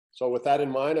So with that in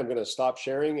mind, I'm going to stop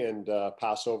sharing and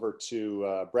pass over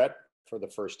to Brett for the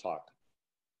first talk.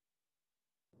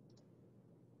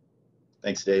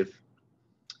 Thanks, Dave.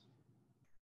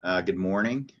 Good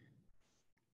morning.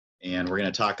 And we're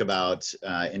going to talk about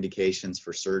indications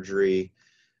for surgery,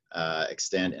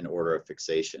 extent, and order of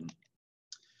fixation.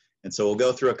 And so we'll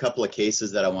go through a couple of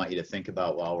cases that I want you to think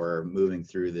about while we're moving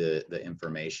through the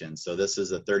information. So this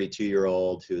is a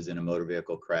 32-year-old who was in a motor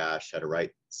vehicle crash, had a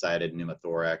right-sided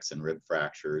pneumothorax and rib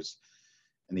fractures.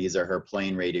 And these are her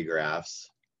plain radiographs.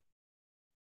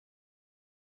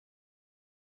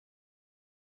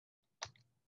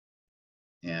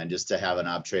 And just to have an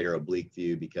obturator oblique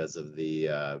view because of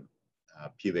the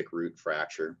pubic root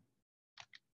fracture.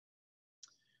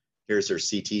 Here's her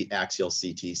axial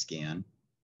CT scan.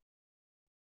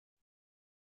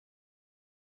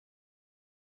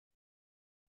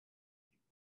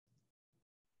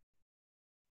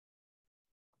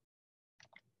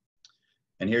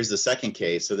 And here's the second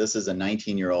case. So this is a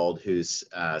 19-year-old who's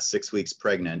 6 weeks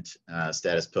pregnant,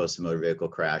 status post motor vehicle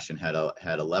crash, and had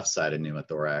a left-sided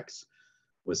pneumothorax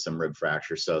with some rib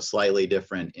fracture. So slightly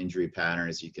different injury pattern,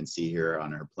 as you can see here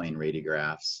on her plain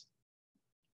radiographs.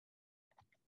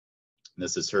 And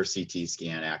this is her CT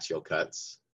scan axial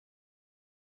cuts.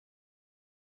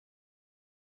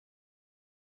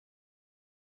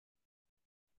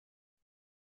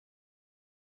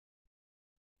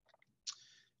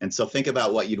 And so think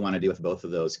about what you'd want to do with both of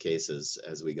those cases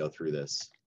as we go through this.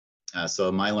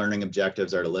 So my learning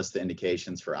objectives are to list the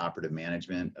indications for operative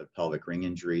management of pelvic ring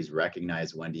injuries,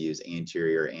 recognize when to use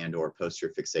anterior and or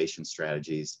posterior fixation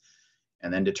strategies,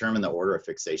 and then determine the order of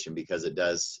fixation because it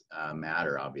does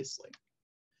matter, obviously.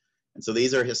 And so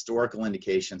these are historical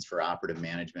indications for operative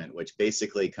management, which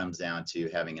basically comes down to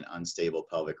having an unstable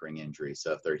pelvic ring injury.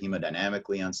 So if they're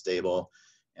hemodynamically unstable,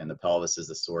 and the pelvis is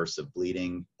the source of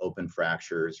bleeding, open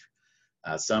fractures,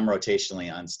 some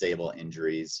rotationally unstable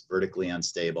injuries, vertically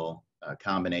unstable,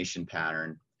 combination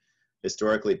pattern,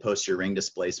 historically posterior ring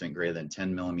displacement greater than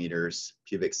 10 millimeters,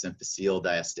 pubic symphyseal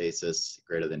diastasis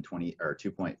greater than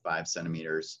 2.5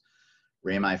 centimeters,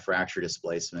 rami fracture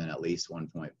displacement at least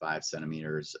 1.5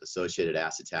 centimeters, associated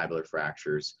acetabular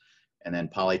fractures, and then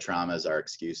polytraumas are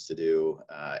excused to do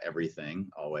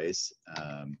everything always.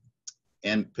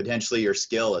 And potentially your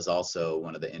skill is also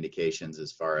one of the indications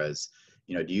as far as,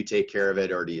 you know, do you take care of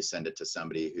it or do you send it to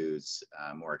somebody who's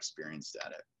more experienced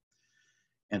at it?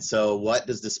 And so what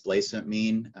does displacement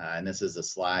mean? And this is a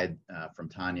slide from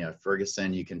Tanya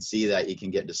Ferguson. You can see that you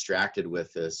can get distracted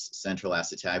with this central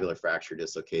acetabular fracture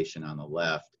dislocation on the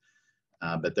left,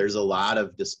 but there's a lot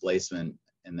of displacement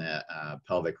in the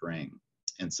pelvic ring.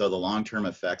 And so the long-term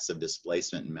effects of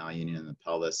displacement and malunion in the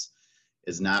pelvis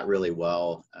is not really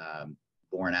well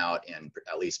borne out in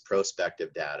at least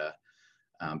prospective data.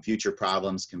 Future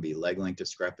problems can be leg length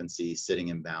discrepancy, sitting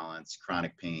imbalance,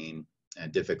 chronic pain,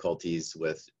 and difficulties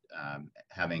with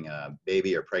having a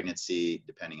baby or pregnancy,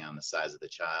 depending on the size of the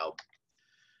child.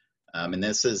 And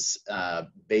this is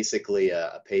basically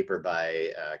a paper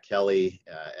by Kelly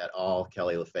et al.,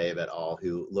 Kelly Lefebvre et al.,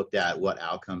 who looked at what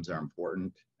outcomes are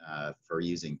important for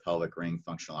using pelvic ring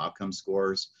functional outcome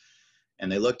scores.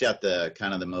 And they looked at the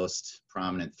kind of the most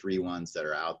prominent 3 ones that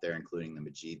are out there, including the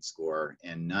Majid score,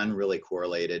 and none really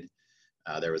correlated.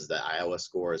 There was the Iowa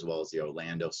score as well as the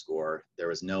Orlando score. There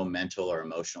was no mental or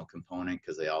emotional component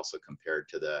because they also compared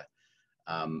to the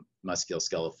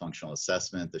musculoskeletal functional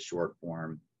assessment, the short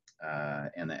form,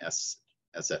 and the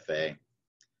SFA.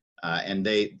 And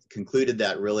they concluded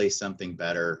that really something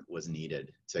better was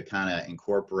needed to kind of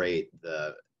incorporate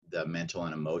the mental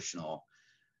and emotional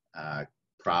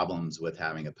problems with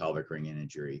having a pelvic ring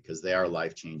injury because they are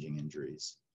life-changing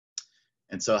injuries.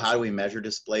 And so how do we measure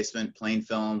displacement? Plain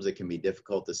films, it can be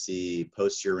difficult to see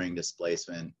posterior ring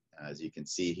displacement, as you can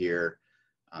see here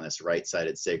on this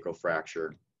right-sided sacral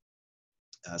fracture.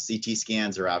 CT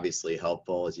scans are obviously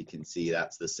helpful. As you can see,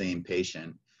 that's the same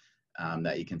patient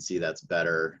that you can see that's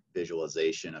better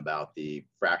visualization about the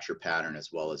fracture pattern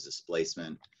as well as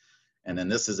displacement. And then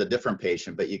this is a different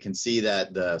patient, but you can see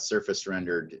that the surface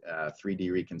rendered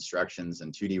 3D reconstructions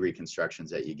and 2D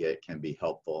reconstructions that you get can be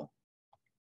helpful.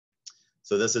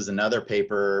 So this is another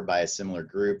paper by a similar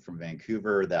group from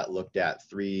Vancouver that looked at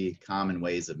 3 common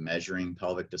ways of measuring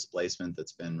pelvic displacement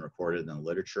that's been reported in the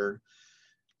literature.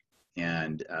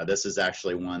 And this is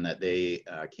actually one that they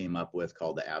came up with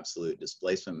called the absolute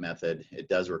displacement method. It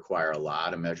does require a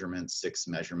lot of measurements, 6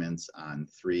 measurements on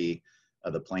 3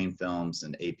 of the plain films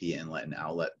and AP inlet and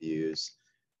outlet views.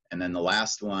 And then the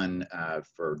last one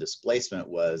for displacement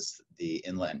was the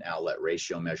inlet and outlet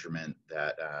ratio measurement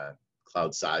that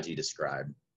Cloud Saji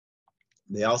described.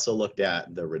 They also looked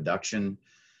at the reduction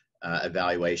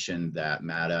evaluation that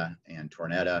Matta and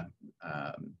Tornetta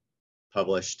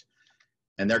published.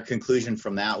 And their conclusion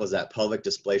from that was that pelvic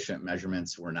displacement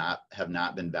measurements have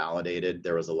not been validated.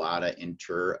 There was a lot of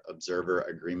inter-observer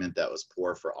agreement that was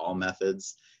poor for all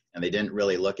methods, and they didn't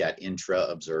really look at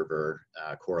intra-observer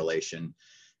correlation.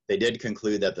 They did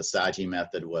conclude that the Saji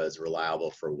method was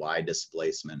reliable for wide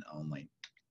displacement only.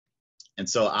 And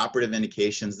so operative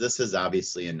indications, this is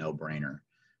obviously a no-brainer.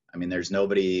 I mean, there's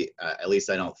nobody, at least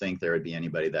I don't think there would be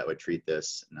anybody that would treat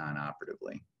this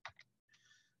non-operatively.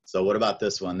 So what about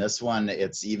this one? This one,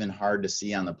 it's even hard to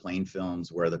see on the plain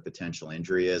films where the potential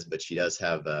injury is, but she does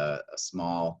have a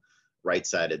small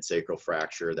right-sided sacral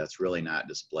fracture that's really not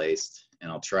displaced. And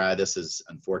I'll try, this is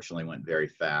unfortunately went very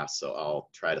fast, so I'll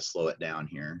try to slow it down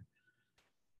here.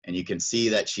 And you can see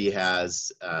that she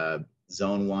has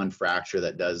zone 1 fracture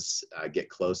that does get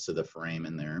close to the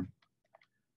foramen there.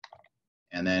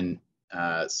 And then,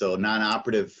 so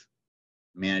non-operative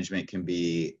management can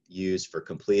be used for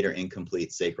complete or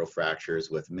incomplete sacral fractures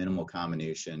with minimal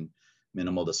comminution,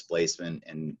 minimal displacement,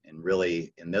 and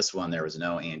really in this one, there was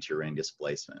no anterior ring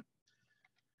displacement.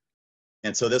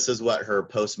 And so this is what her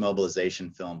post-mobilization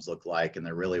films look like, and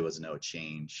there really was no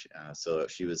change. So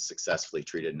she was successfully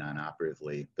treated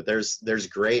non-operatively. But there's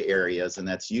gray areas, and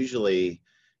that's usually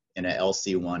in an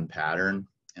LC1 pattern.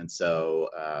 And so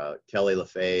Kelly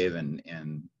Lefebvre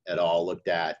and et al. Looked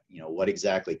at, what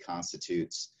exactly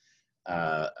constitutes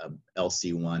a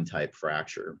LC1 type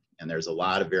fracture. And there's a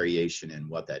lot of variation in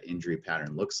what that injury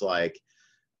pattern looks like.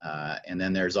 And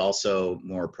then there's also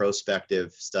more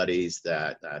prospective studies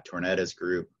that Tornetta's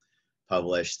group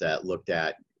published that looked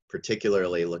at,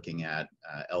 particularly looking at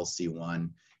LC1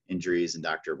 injuries, and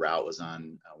Dr. Rout was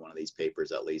on one of these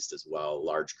papers at least as well, a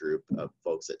large group of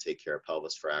folks that take care of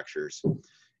pelvis fractures.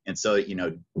 And so,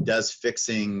 does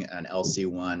fixing an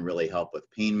LC1 really help with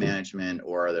pain management,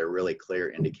 or are there really clear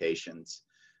indications?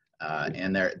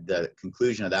 And the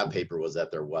conclusion of that paper was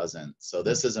that there wasn't. So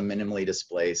this is a minimally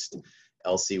displaced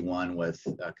LC1 with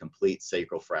a complete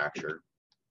sacral fracture.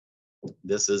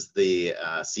 This is the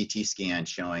CT scan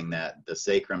showing that the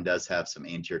sacrum does have some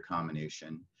anterior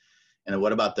comminution. And then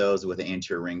what about those with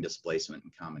anterior ring displacement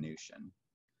and comminution?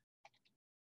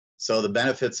 So the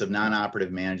benefits of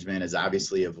non-operative management is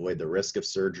obviously avoid the risk of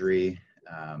surgery,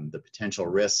 the potential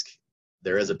risk.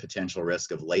 There is a potential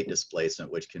risk of late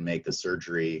displacement, which can make the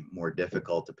surgery more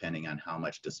difficult depending on how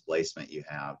much displacement you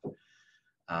have.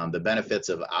 The benefits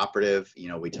of operative,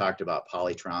 we talked about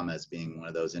polytrauma as being one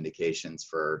of those indications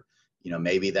for,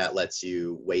 maybe that lets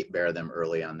you weight bear them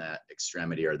early on that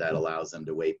extremity, or that allows them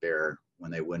to weight bear when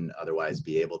they wouldn't otherwise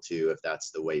be able to if that's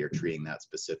the way you're treating that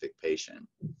specific patient.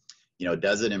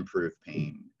 Does it improve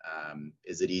pain?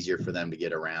 Is it easier for them to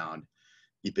get around?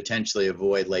 You potentially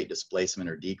avoid late displacement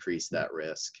or decrease that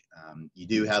risk. You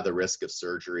do have the risk of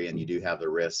surgery, and you do have the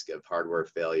risk of hardware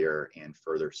failure and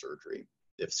further surgery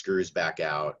if screws back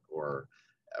out or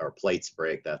plates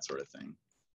break, that sort of thing.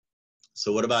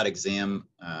 So what about exam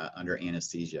under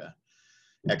anesthesia?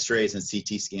 X-rays and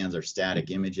CT scans are static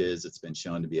images. It's been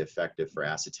shown to be effective for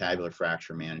acetabular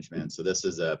fracture management. So this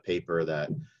is a paper that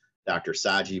Dr.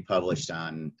 Saji published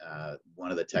on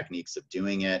one of the techniques of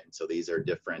doing it. So these are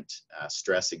different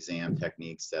stress exam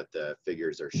techniques that the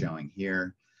figures are showing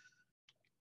here.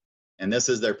 And this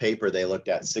is their paper. They looked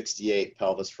at 68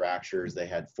 pelvis fractures. They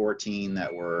had 14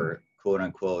 that were quote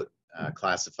unquote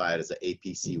classified as an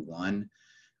APC1.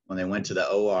 When they went to the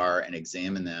OR and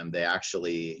examined them, they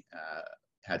actually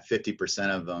had 50%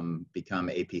 of them become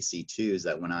APC2s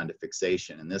that went on to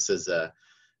fixation. And this is a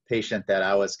patient that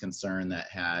I was concerned that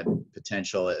had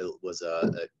potential. It was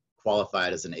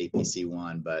qualified as an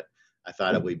APC1, but I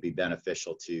thought it would be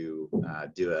beneficial to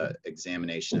do an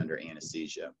examination under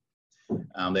anesthesia.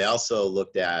 They also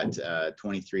looked at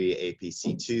 23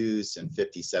 APC2s, and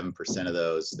 57% of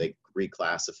those they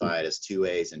reclassified as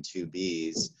 2As and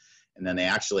 2Bs. And then they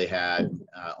actually had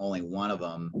only one of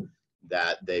them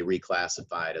that they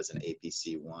reclassified as an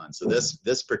APC1. So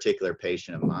this particular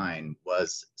patient of mine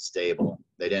was stable.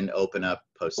 They didn't open up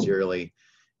posteriorly,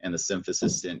 and the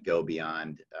symphysis didn't go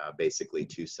beyond basically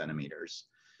 2 centimeters.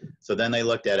 So then they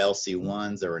looked at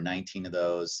LC1s. There were 19 of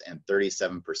those, and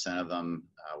 37% of them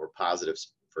were positive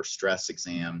for stress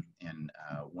exam, and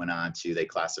they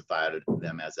classified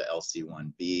them as a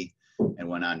LC1B and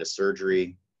went on to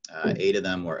surgery. 8 of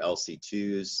them were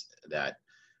LC2s that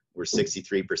were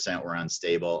 63% were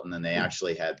unstable. And then they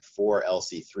actually had 4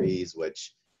 LC3s,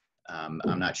 which I'm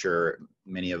not sure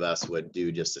many of us would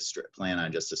do plan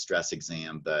on just a stress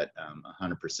exam, but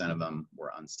 100% of them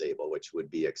were unstable, which would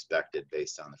be expected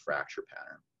based on the fracture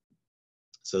pattern.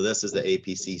 So this is the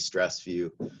APC stress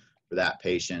view for that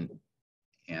patient.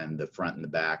 and the front and the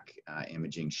back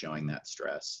imaging showing that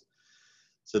stress.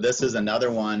 So this is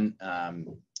another one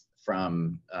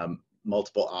from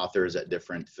multiple authors at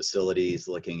different facilities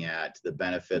looking at the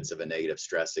benefits of a negative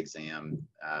stress exam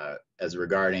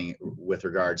with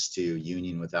regards to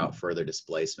union without further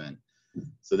displacement.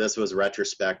 So this was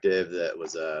retrospective. That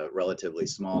was a relatively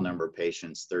small number of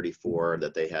patients, 34,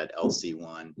 that they had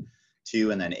LC1,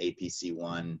 2, and then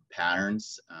APC1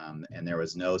 patterns. And there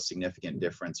was no significant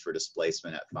difference for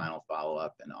displacement at final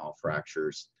follow-up, and all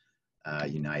fractures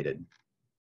united.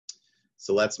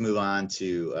 So let's move on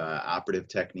to operative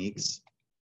techniques.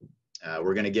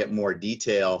 We're going to get more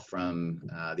detail from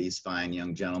these fine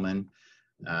young gentlemen.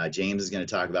 James is going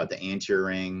to talk about the anterior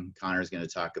ring. Connor is going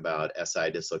to talk about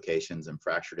SI dislocations and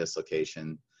fracture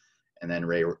dislocation. And then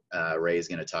Ray is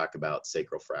going to talk about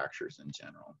sacral fractures in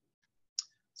general.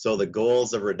 So the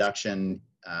goals of reduction,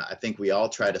 I think we all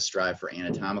try to strive for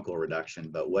anatomical reduction,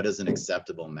 but what is an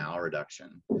acceptable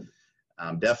malreduction?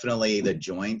 Definitely the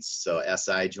joints, so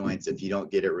SI joints, if you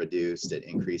don't get it reduced, it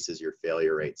increases your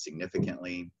failure rate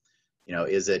significantly. You know,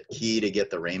 is it key to get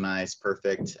the rami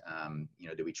perfect? You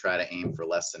know, do we try to aim for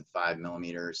less than 5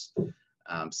 millimeters?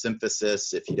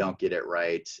 Symphysis, if you don't get it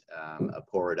right, a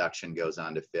poor reduction goes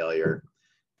on to failure.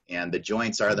 And the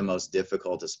joints are the most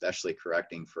difficult, especially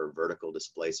correcting for vertical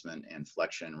displacement and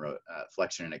flexion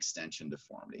and extension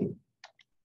deformity.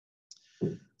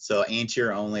 So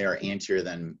anterior only or anterior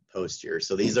then posterior.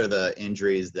 So these are the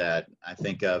injuries that I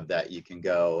think of that you can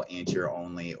go anterior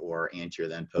only or anterior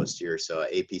then posterior. So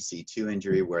APC2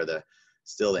 injury where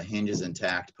still the hinge is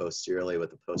intact posteriorly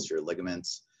with the posterior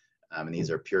ligaments. And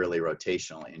these are purely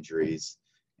rotational injuries.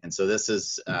 And so this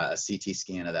is a CT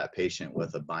scan of that patient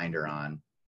with a binder on.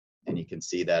 And you can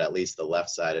see that at least the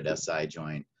left-sided SI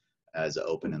joint is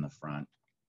open in the front.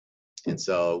 And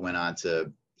so it went on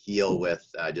to heal with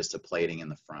just a plating in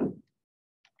the front.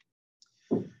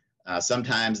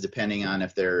 Sometimes, depending on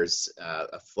if there's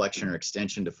a flexion or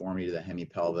extension deformity to the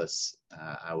hemipelvis,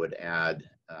 I would add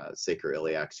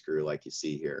sacroiliac screw like you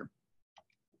see here.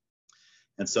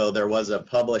 And so there was a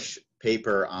published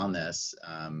paper on this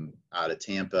out of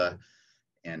Tampa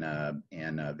and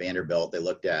Vanderbilt. They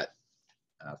looked at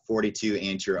 42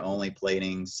 anterior only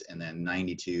platings and then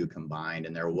 92 combined,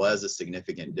 and there was a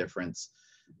significant difference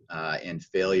in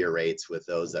failure rates with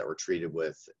those that were treated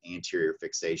with anterior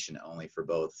fixation only for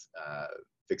both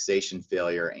fixation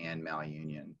failure and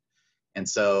malunion. And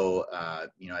so,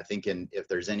 you know, I think if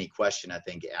there's any question, I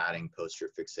think adding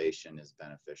posterior fixation is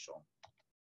beneficial.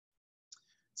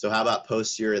 So how about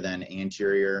posterior then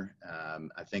anterior?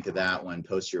 I think of that when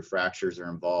posterior fractures are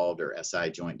involved or SI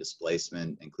joint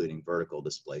displacement, including vertical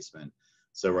displacement.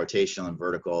 So rotational and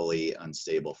vertically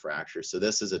unstable fractures. So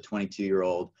this is a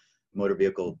 22-year-old motor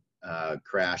vehicle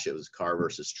crash. It was car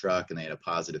versus truck, and they had a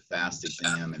positive FAST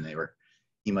exam, and they were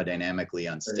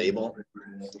hemodynamically unstable.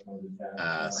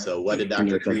 So what did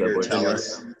Dr. Krieger tell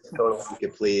us? If you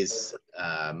could please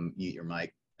mute your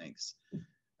mic, thanks.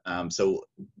 So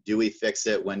do we fix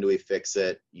it? When do we fix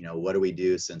it? You know, what do we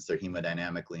do since they're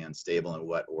hemodynamically unstable, and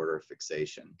what order of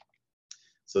fixation?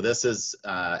 So this is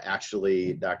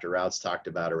actually, Dr. Routs talked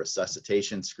about a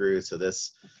resuscitation screw. So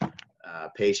this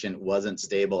patient wasn't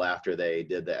stable after they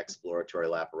did the exploratory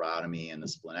laparotomy and the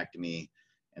splenectomy.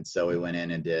 And so we went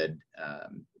in and did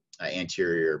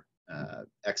anterior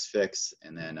X-fix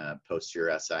and then a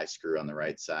posterior SI screw on the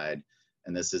right side.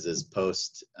 And this is his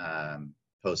post-op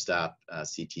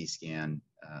CT scan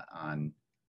on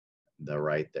the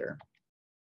right there.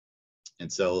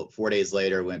 And so 4 days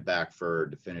later, went back for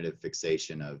definitive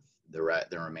fixation of the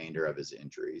remainder of his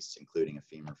injuries, including a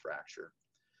femur fracture.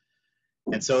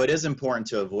 And so it is important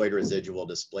to avoid residual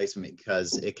displacement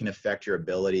because it can affect your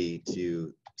ability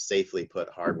to safely put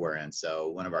hardware in. So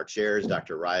one of our chairs,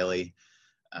 Dr. Riley,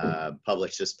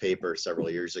 published this paper several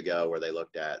years ago where they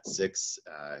looked at 6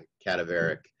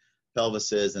 cadaveric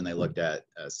pelvises, and they looked at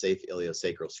safe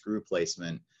iliosacral screw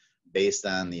placement based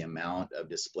on the amount of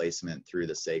displacement through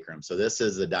the sacrum. So this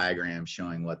is a diagram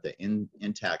showing what the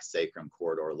intact sacrum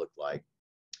corridor looked like.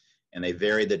 And they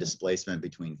varied the displacement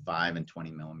between 5 and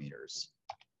 20 millimeters.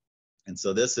 And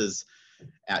so this is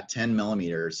at 10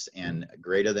 millimeters and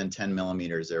greater than 10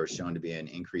 millimeters, there was shown to be an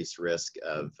increased risk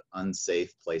of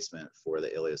unsafe placement for the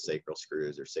iliosacral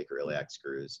screws or sacroiliac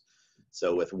screws.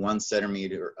 So with 1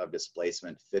 centimeter of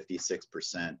displacement,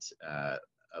 56%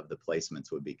 of the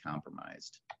placements would be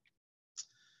compromised.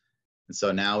 And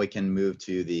so now we can move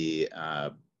to the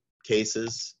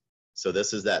cases. So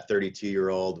this is that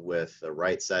 32-year-old with the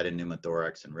right-sided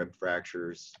pneumothorax and rib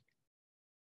fractures.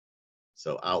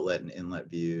 So outlet and inlet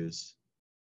views.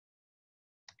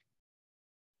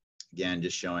 Again,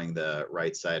 just showing the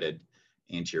right-sided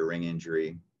anterior ring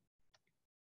injury.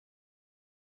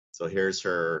 So here's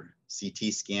her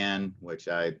CT scan, which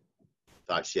I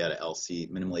thought she had a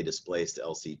minimally displaced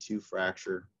LC2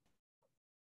 fracture.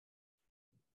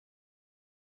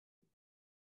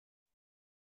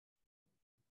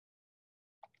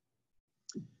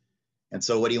 And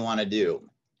so what do you want to do?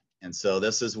 And so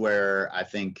this is where I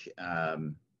think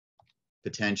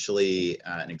potentially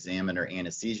an examiner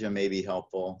anesthesia may be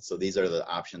helpful. So these are the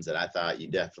options that I thought. You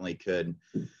definitely could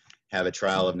have a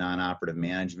trial of non-operative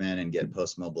management and get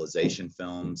post-mobilization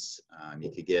films.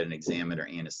 You could get an examiner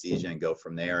anesthesia and go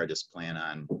from there, or just plan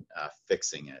on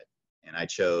fixing it. And I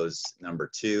chose number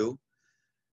 2.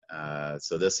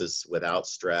 So this is without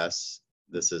stress.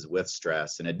 This is with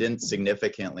stress. And it didn't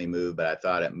significantly move, but I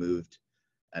thought it moved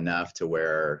enough to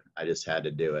where I just had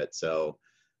to do it. So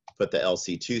put the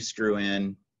LC2 screw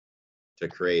in to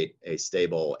create a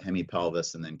stable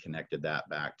hemipelvis, and then connected that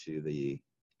back to the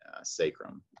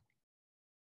sacrum.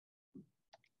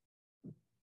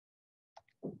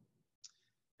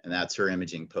 And that's her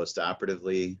imaging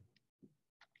post-operatively.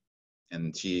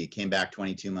 And she came back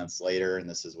 22 months later, and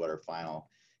this is what her final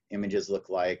images look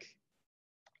like,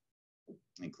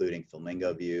 including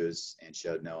flamingo views, and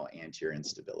showed no anterior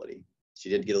instability. She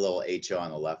did get a little HO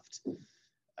on the left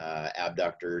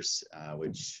abductors,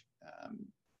 which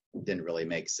didn't really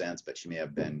make sense, but she may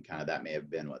have been that may have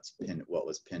been what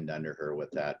was pinned under her with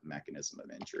that mechanism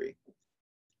of injury.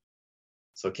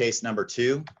 So case number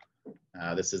 2,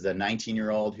 this is a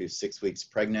 19-year-old who's 6 weeks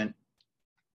pregnant,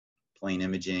 plain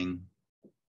imaging.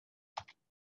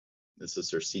 This is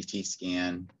her CT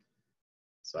scan.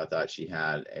 So I thought she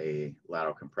had a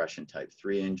lateral compression type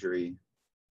 3 injury.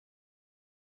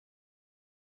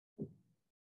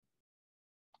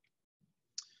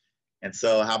 And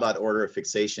so how about order of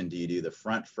fixation? Do you do the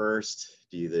front first?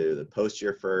 Do you do the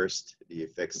posterior first? Do you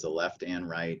fix the left and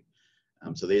right?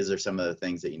 So these are some of the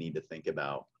things that you need to think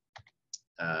about.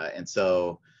 And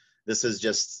so this is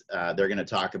just, they're going to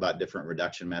talk about different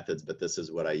reduction methods, but this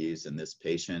is what I used in this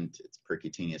patient. It's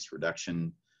percutaneous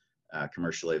reduction,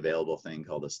 commercially available thing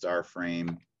called a star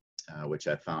frame, which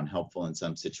I found helpful in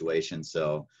some situations.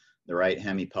 So the right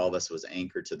hemipelvis was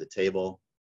anchored to the table.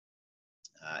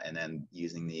 And then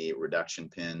using the reduction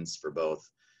pins for both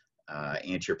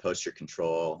anterior posterior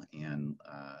control and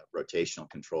rotational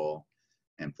control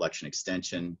and flexion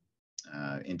extension.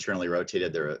 Internally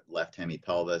rotated their left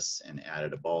hemipelvis and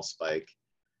added a ball spike.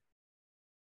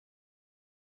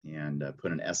 And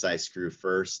put an SI screw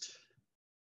first.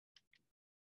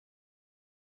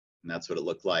 And that's what it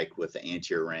looked like with the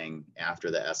anterior ring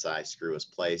after the SI screw was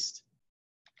placed.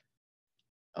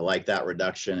 I like that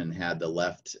reduction, and had the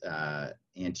left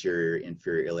anterior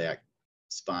inferior iliac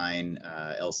spine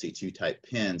LC2 type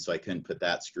pin, so I couldn't put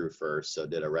that screw first. So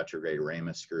did a retrograde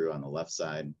Ramus screw on the left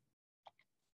side,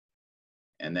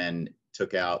 and then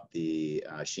took out the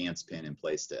Shantz pin and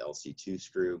placed the LC2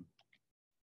 screw.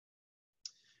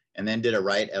 And then did a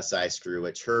right SI screw,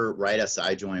 which her right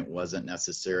SI joint wasn't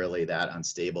necessarily that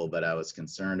unstable, but I was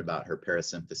concerned about her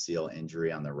parasymphyseal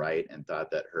injury on the right and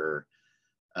thought that her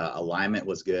alignment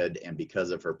was good. And because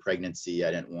of her pregnancy,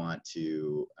 I didn't want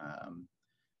to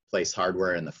place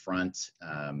hardware in the front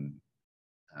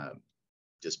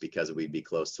just because we'd be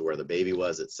close to where the baby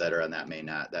was, et cetera. And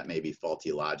that may be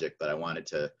faulty logic, but I wanted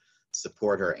to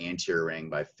support her anterior ring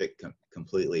by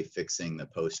completely fixing the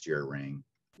posterior ring,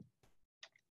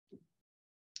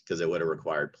 because it would have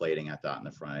required plating, I thought, in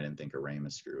the front. I didn't think a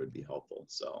Ramus screw would be helpful.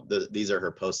 So these are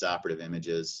her post-operative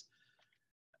images.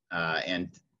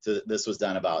 This was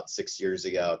done about 6 years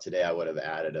ago. Today, I would have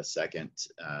added a second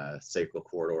sacral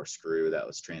corridor screw that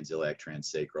was transiliac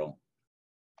transsacral.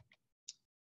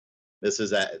 This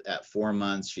is at 4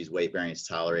 months. She's weight variance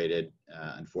tolerated.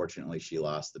 Unfortunately, she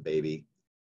lost the baby.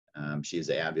 She was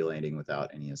ambulating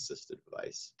without any assisted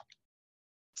device.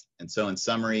 And so in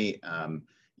summary,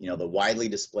 the widely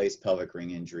displaced pelvic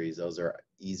ring injuries, those are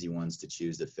easy ones to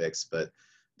choose to fix, but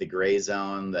the gray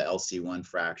zone, the LC1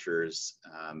 fractures,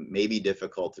 may be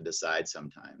difficult to decide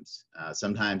sometimes.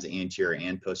 Sometimes anterior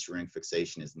and posterior ring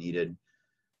fixation is needed.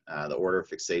 The order of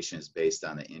fixation is based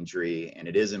on the injury, and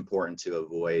it is important to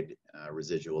avoid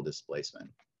residual displacement.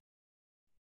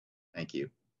 Thank you.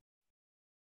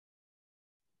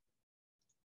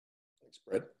 Thanks,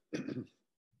 Brett.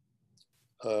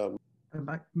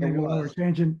 Maybe while we're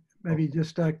changing, maybe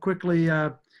just quickly,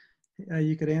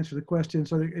 you could answer the question.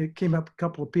 So it came up a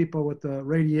couple of people with the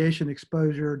radiation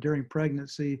exposure during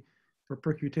pregnancy for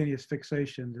percutaneous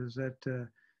fixation. Does that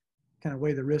kind of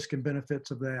weigh the risk and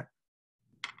benefits of that?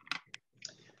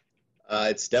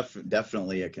 It's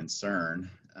definitely a concern.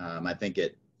 I think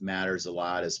it matters a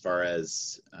lot as far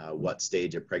as what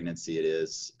stage of pregnancy it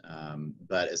is.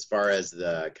 But as far as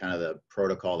the kind of the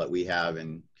protocol that we have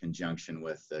in conjunction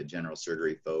with the general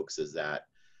surgery folks is that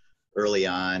early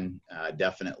on,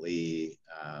 definitely,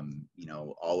 you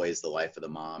know, always the life of the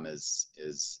mom is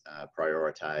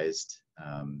prioritized.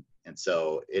 And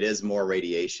so it is more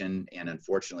radiation, and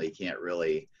unfortunately you can't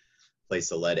really place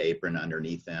a lead apron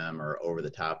underneath them or over the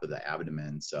top of the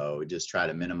abdomen. So just try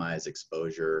to minimize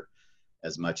exposure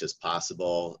as much as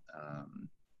possible.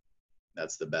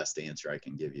 That's the best answer I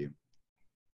can give you.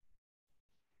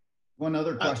 One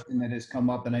other question that has come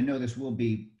up, and I know this will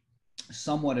be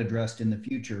somewhat addressed in the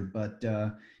future, but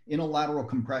in a lateral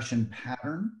compression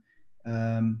pattern,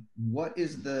 what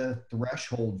is the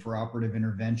threshold for operative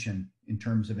intervention in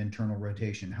terms of internal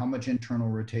rotation? How much internal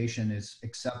rotation is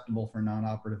acceptable for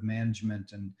non-operative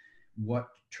management, and what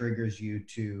triggers you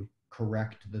to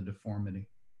correct the deformity?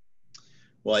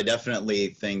 Well, I definitely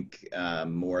think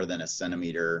more than a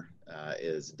centimeter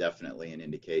is definitely an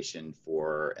indication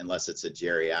for, unless it's a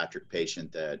geriatric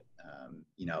patient that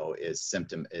you know is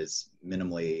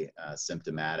minimally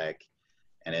symptomatic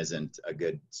and isn't a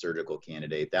good surgical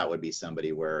candidate. That would be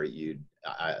somebody where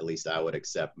at least I would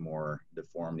accept more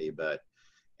deformity. But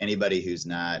anybody who's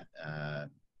not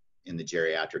in the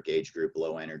geriatric age group,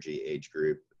 low energy age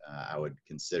group, I would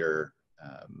consider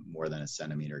more than a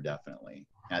centimeter definitely.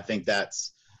 And I think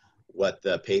that's what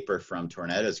the paper from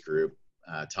Tornetta's group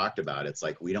talked about. It's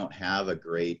like we don't have a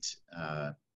great,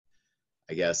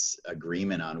 I guess,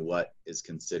 agreement on what is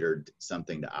considered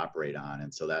something to operate on.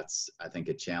 And so that's, I think,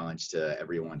 a challenge to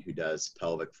everyone who does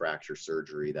pelvic fracture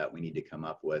surgery, that we need to come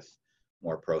up with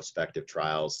more prospective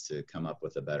trials to come up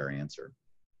with a better answer.